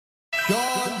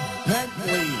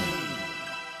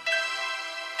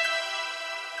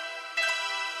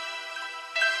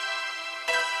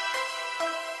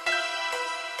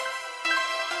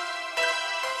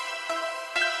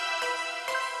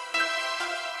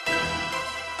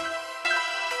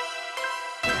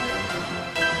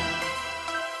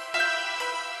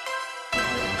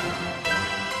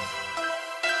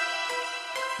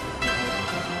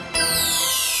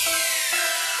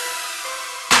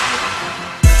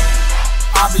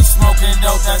I be smoking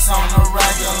dope that's on the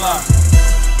regular.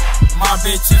 My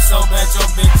bitch is so bad, your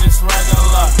bitch is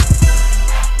regular.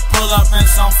 Pull up in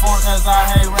some form cause I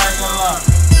hate regular.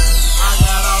 I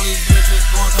got all these bitches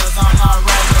going cause I'm not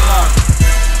regular.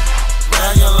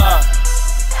 Regular,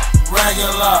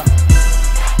 regular.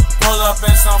 Pull up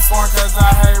in some form cause I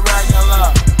hate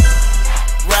regular.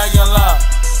 Regular,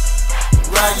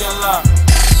 regular.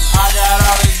 I got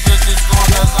all these bitches going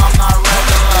cause I'm not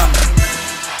regular.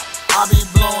 I be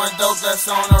blowing dope that's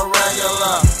on the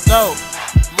regular. Dope.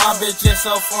 My bitch is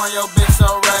so foreign, your bitch so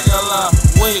regular.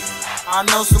 Weak. I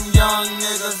know some young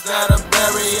niggas that'll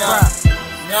bury us.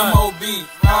 M.O.B.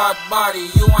 hard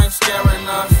body, you ain't scaring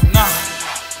us. Nah.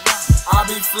 I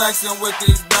be flexing with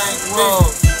these bank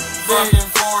rolls. Fucking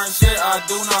foreign shit, I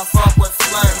do not fuck with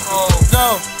flat holes.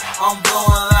 Go. I'm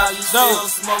blowing out, you still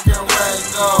smoking red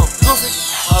gold.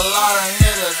 A lot of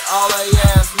hitters, all they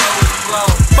ass know is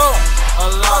blow. A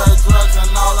lot of drugs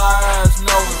and all I ass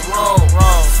know is roll.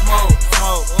 Smoke,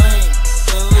 smoke, lean,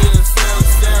 then lead us still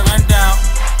staring down.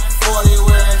 40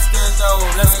 with extendos,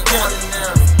 let's get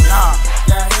ordinary. Nah,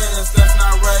 got hitters that's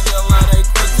not regular, they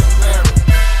quick to bury.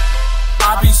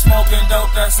 I be smoking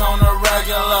dope that's on the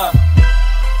regular.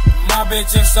 My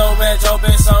bitch is so red, your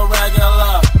bitch so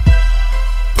regular.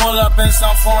 Pull up in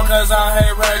some form cause I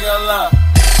hate regular.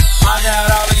 I got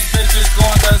all these bitches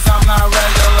going cause I'm not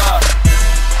regular.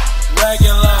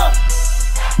 Regular,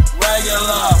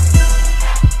 regular.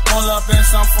 Pull up in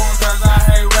some form cause I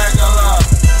hate regular.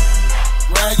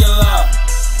 Regular,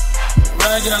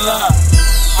 regular.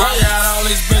 I got all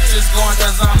these bitches going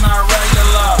cause I'm not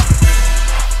regular.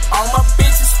 All my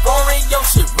bitches foreign, yo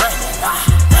shit regular.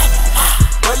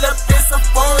 Pull up in some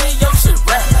foreign, yo shit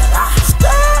regular.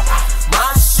 My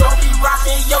shorty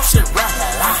rockin', yo shit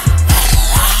regular.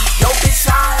 Yo bitch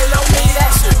all on me,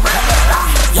 that shit regular.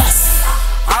 Yes.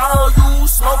 All you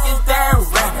smoking that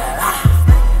regular.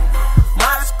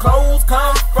 My clothes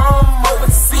come from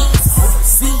overseas.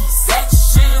 That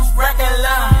shit is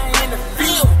regular in the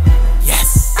field.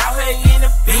 Yes. Out here in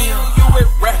the field, you is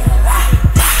regular.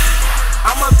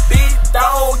 I'm a big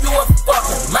dog, you a